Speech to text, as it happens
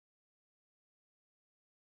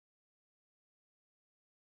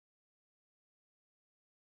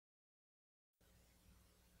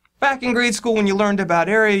Back in grade school when you learned about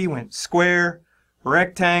area, you went square,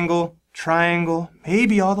 rectangle, triangle,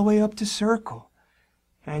 maybe all the way up to circle.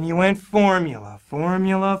 And you went formula,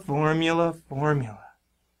 formula, formula, formula.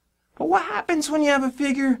 But what happens when you have a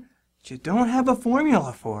figure that you don't have a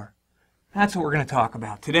formula for? That's what we're going to talk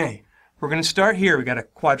about today. We're going to start here. We got a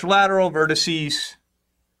quadrilateral, vertices.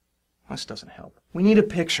 This doesn't help. We need a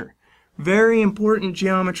picture. Very important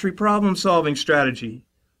geometry problem solving strategy.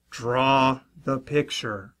 Draw the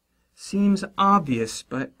picture. Seems obvious,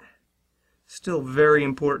 but still very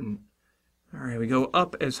important. All right, we go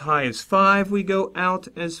up as high as 5. We go out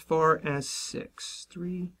as far as 6.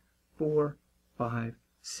 3, 4, 5,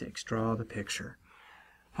 6. Draw the picture.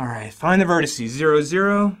 All right, find the vertices. 0,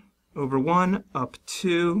 0, over 1, up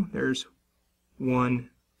 2. There's 1,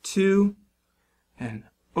 2. And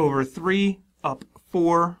over 3, up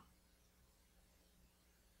 4.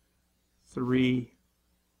 3,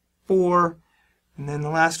 4. And then the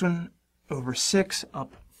last one, over 6,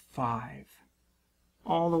 up 5.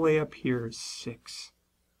 All the way up here is 6,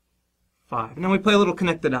 5. And then we play a little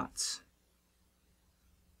connect the dots.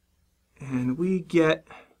 And we get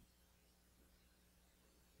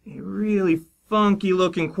a really funky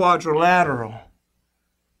looking quadrilateral.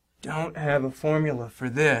 Don't have a formula for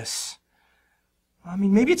this. I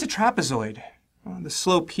mean, maybe it's a trapezoid. Well, the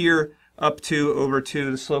slope here, up 2 over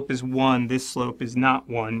 2, the slope is 1. This slope is not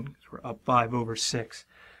 1, because we're up 5 over 6.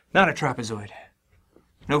 Not a trapezoid.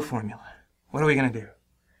 No formula. What are we going to do?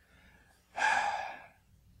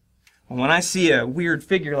 Well, when I see a weird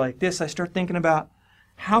figure like this, I start thinking about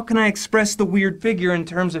how can I express the weird figure in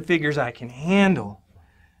terms of figures I can handle?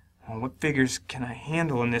 Well, what figures can I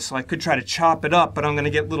handle in this? So I could try to chop it up, but I'm going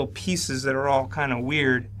to get little pieces that are all kind of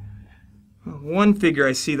weird. Well, one figure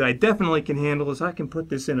I see that I definitely can handle is I can put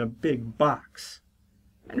this in a big box.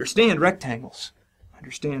 I understand rectangles.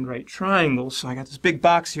 Understand right triangles, so I got this big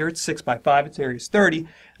box here. It's 6 by 5, its area is 30, and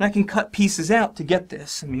I can cut pieces out to get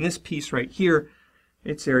this. I mean, this piece right here,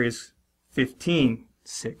 its area is 15,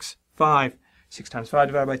 6, 5, 6 times 5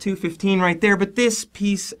 divided by 2, 15 right there, but this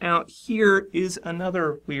piece out here is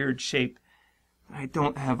another weird shape I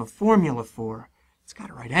don't have a formula for. It's got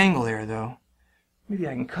a right angle there, though. Maybe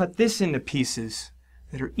I can cut this into pieces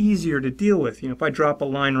that are easier to deal with. You know, if I drop a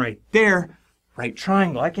line right there, right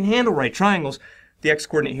triangle, I can handle right triangles. The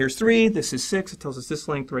x-coordinate here is 3, this is 6, it tells us this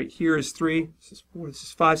length right here is 3, this is 4, this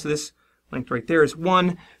is 5, so this length right there is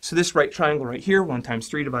 1. So this right triangle right here, 1 times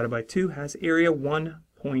 3 divided by 2, has area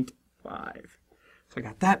 1.5. So I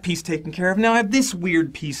got that piece taken care of. Now I have this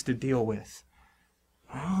weird piece to deal with.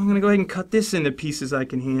 Well, I'm going to go ahead and cut this into pieces I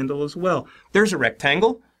can handle as well. There's a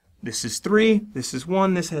rectangle. This is 3, this is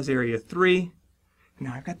 1, this has area 3.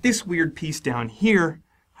 Now I've got this weird piece down here.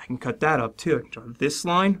 I can cut that up too. I can draw this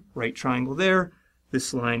line, right triangle there.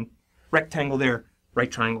 This line, rectangle there, right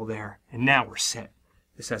triangle there, and now we're set.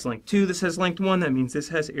 This has length 2, this has length 1, that means this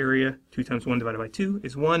has area, 2 times 1 divided by 2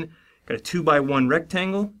 is 1. Got a 2 by 1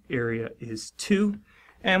 rectangle, area is 2.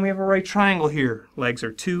 And we have a right triangle here. Legs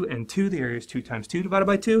are 2 and 2, the area is 2 times 2 divided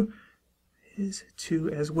by 2 is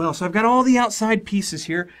 2 as well. So I've got all the outside pieces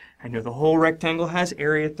here. I know the whole rectangle has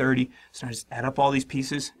area 30, so I just add up all these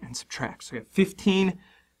pieces and subtract. So we have 15,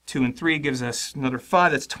 2 and 3 gives us another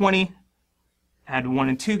 5, that's 20. Add 1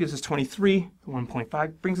 and 2 gives us 23.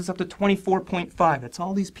 1.5 brings us up to 24.5. That's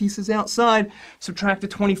all these pieces outside. Subtract the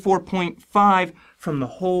 24.5 from the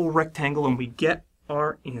whole rectangle and we get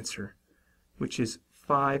our answer, which is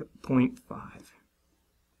 5.5.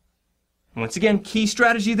 Once again, key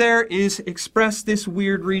strategy there is express this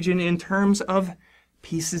weird region in terms of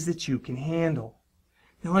pieces that you can handle.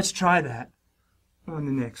 Now let's try that on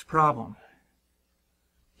the next problem.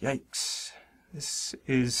 Yikes. This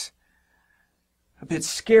is a bit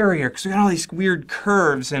scarier because we got all these weird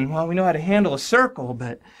curves and, well, we know how to handle a circle,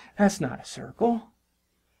 but that's not a circle.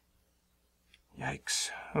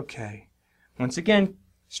 Yikes. Okay. Once again,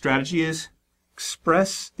 strategy is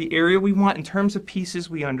express the area we want in terms of pieces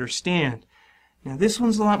we understand. Now this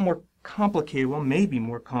one's a lot more complicated, well, maybe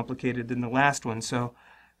more complicated than the last one, so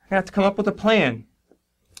I have to come up with a plan.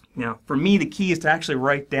 Now, for me, the key is to actually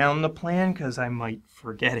write down the plan because I might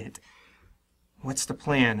forget it. What's the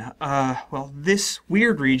plan? Well, this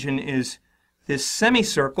weird region is this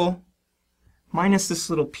semicircle minus this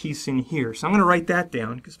little piece in here. So I'm going to write that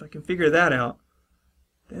down because if I can figure that out,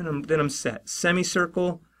 then I'm set.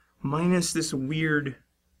 Semicircle minus this weird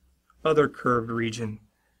other curved region.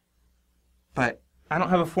 But I don't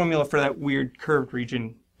have a formula for that weird curved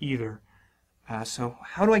region either. So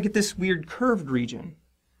how do I get this weird curved region?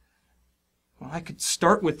 Well, I could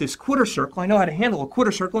start with this quarter circle. I know how to handle a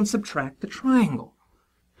quarter circle and subtract the triangle.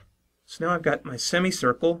 So now I've got my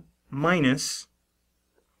semicircle minus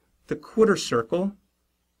the quarter circle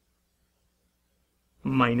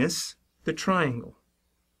minus the triangle.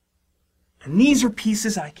 And these are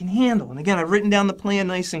pieces I can handle. And again, I've written down the plan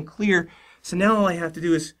nice and clear, so now all I have to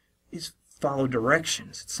do is follow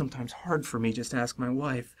directions. It's sometimes hard for me just to ask my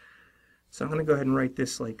wife. So I'm going to go ahead and write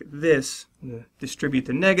this like this. I'm going to distribute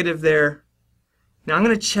the negative there. Now I'm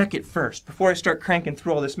going to check it first. Before I start cranking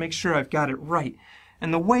through all this, make sure I've got it right.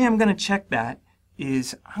 And the way I'm going to check that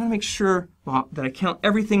is I'm going to make sure that I count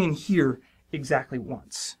everything in here exactly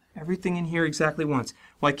once. Everything in here exactly once.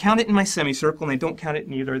 Well, I count it in my semicircle, and I don't count it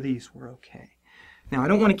in either of these. We're okay. Now, I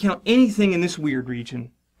don't want to count anything in this weird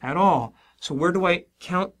region at all. So where do I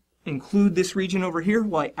include this region over here?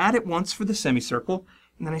 Well, I add it once for the semicircle,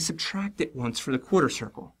 and then I subtract it once for the quarter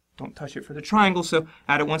circle. Don't touch it for the triangle, so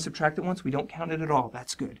add it once, subtract it once. We don't count it at all.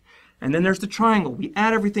 That's good. And then there's the triangle. We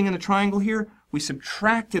add everything in the triangle here. We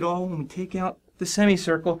subtract it all when we take out the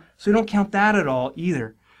semicircle, so we don't count that at all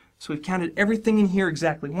either. So we've counted everything in here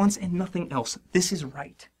exactly once and nothing else. This is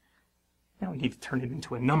right. Now we need to turn it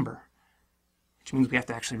into a number, which means we have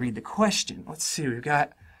to actually read the question. Let's see, we've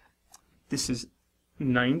got, this is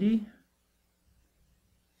 90.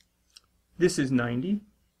 This is 90.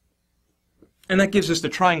 And that gives us the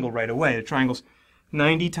triangle right away. The triangle's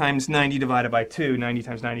 90 times 90 divided by 2. 90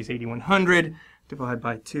 times 90 is 8100. Divided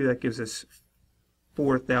by 2, that gives us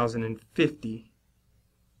 4050.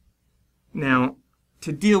 Now,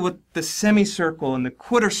 to deal with the semicircle and the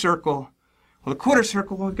quarter circle, well, the quarter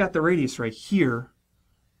circle, well, we've got the radius right here,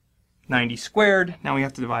 90 squared. Now we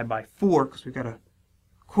have to divide by 4 because we've got a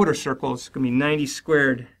quarter circle. It's going to be 90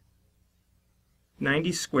 squared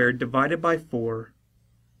divided by 4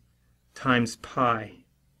 times pi.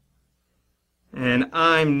 And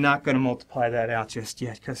I'm not going to multiply that out just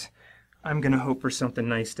yet because I'm going to hope for something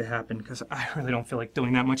nice to happen because I really don't feel like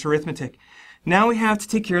doing that much arithmetic. Now we have to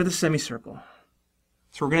take care of the semicircle.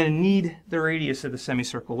 So we're going to need the radius of the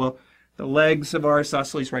semicircle. Well, the legs of our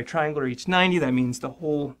isosceles right triangle are each 90. That means the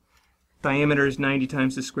whole diameter is 90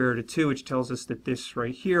 times the square root of 2, which tells us that this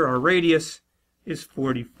right here, our radius, is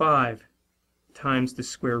 45 times the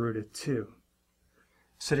square root of 2.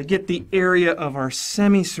 So to get the area of our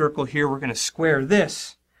semicircle here, we're going to square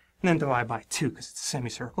this and then divide by 2 because it's a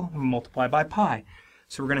semicircle and multiply by pi.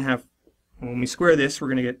 So we're going to have, when we square this, we're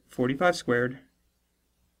going to get 45 squared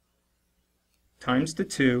times the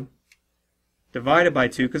 2 divided by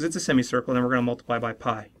 2 because it's a semicircle, and then we're going to multiply by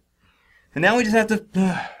pi. And now we just have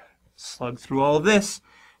to slug through all of this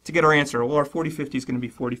to get our answer. Well, our 4050 is going to be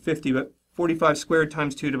 4050, but 45 squared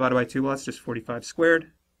times 2 divided by 2, well, that's just 45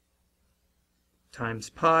 squared times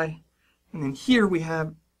pi. And then here we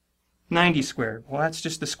have 90 squared. Well, that's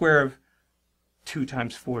just the square of 2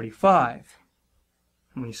 times 45.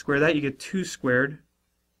 And when you square that, you get 2 squared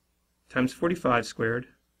times 45 squared.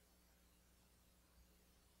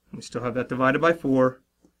 We still have that divided by 4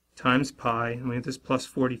 times pi, and we have this plus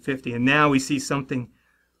 4050. And now we see something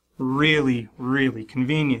really, really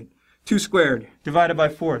convenient. 2 squared divided by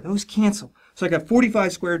 4. Those cancel. So I got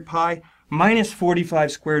 45 squared pi minus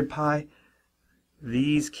 45 squared pi.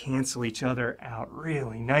 These cancel each other out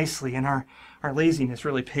really nicely, and our laziness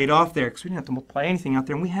really paid off there because we didn't have to multiply anything out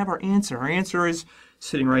there, and we have our answer. Our answer is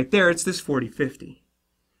sitting right there. It's this 4050.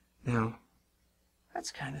 Now,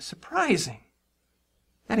 that's kind of surprising.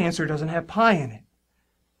 That answer doesn't have pi in it.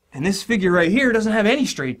 And this figure right here doesn't have any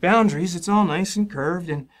straight boundaries. It's all nice and curved,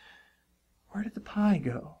 and where did the pi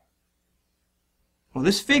go? Well,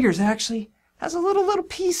 this figure actually has a little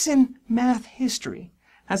piece in math history.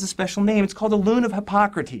 Has a special name. It's called the loon of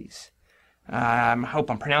Hippocrates. I hope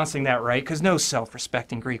I'm pronouncing that right, because no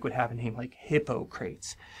self-respecting Greek would have a name like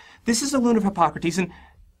Hippocrates. This is the loon of Hippocrates, and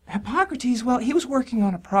Hippocrates, well, he was working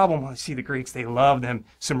on a problem. Well, you see, the Greeks, they loved them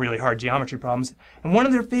some really hard geometry problems, and one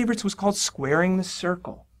of their favorites was called squaring the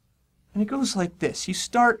circle. And it goes like this. You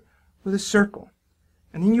start with a circle,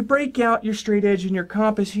 and then you break out your straight edge and your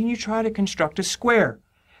compass, and you try to construct a square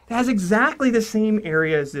that has exactly the same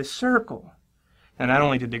area as this circle. And not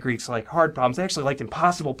only did the Greeks like hard problems, they actually liked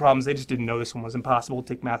impossible problems. They just didn't know this one was impossible. It would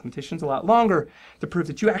take mathematicians a lot longer to prove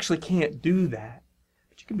that you actually can't do that.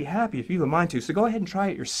 But you can be happy if you have a mind to, so go ahead and try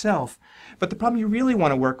it yourself. But the problem you really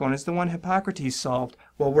want to work on is the one Hippocrates solved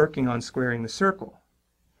while working on squaring the circle.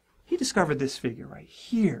 He discovered this figure right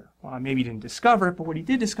here. Well, maybe he didn't discover it, but what he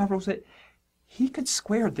did discover was that he could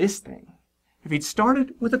square this thing. If he'd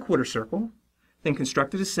started with a quarter circle, then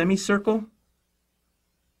constructed a semicircle,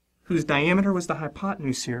 whose diameter was the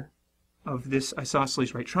hypotenuse here of this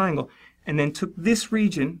isosceles right triangle, and then took this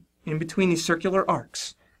region in between these circular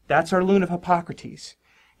arcs. That's our loon of Hippocrates.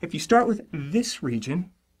 If you start with this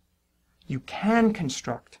region, you can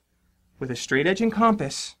construct, with a straight edge and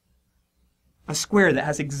compass, a square that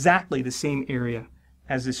has exactly the same area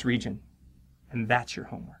as this region. And that's your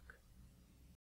homework.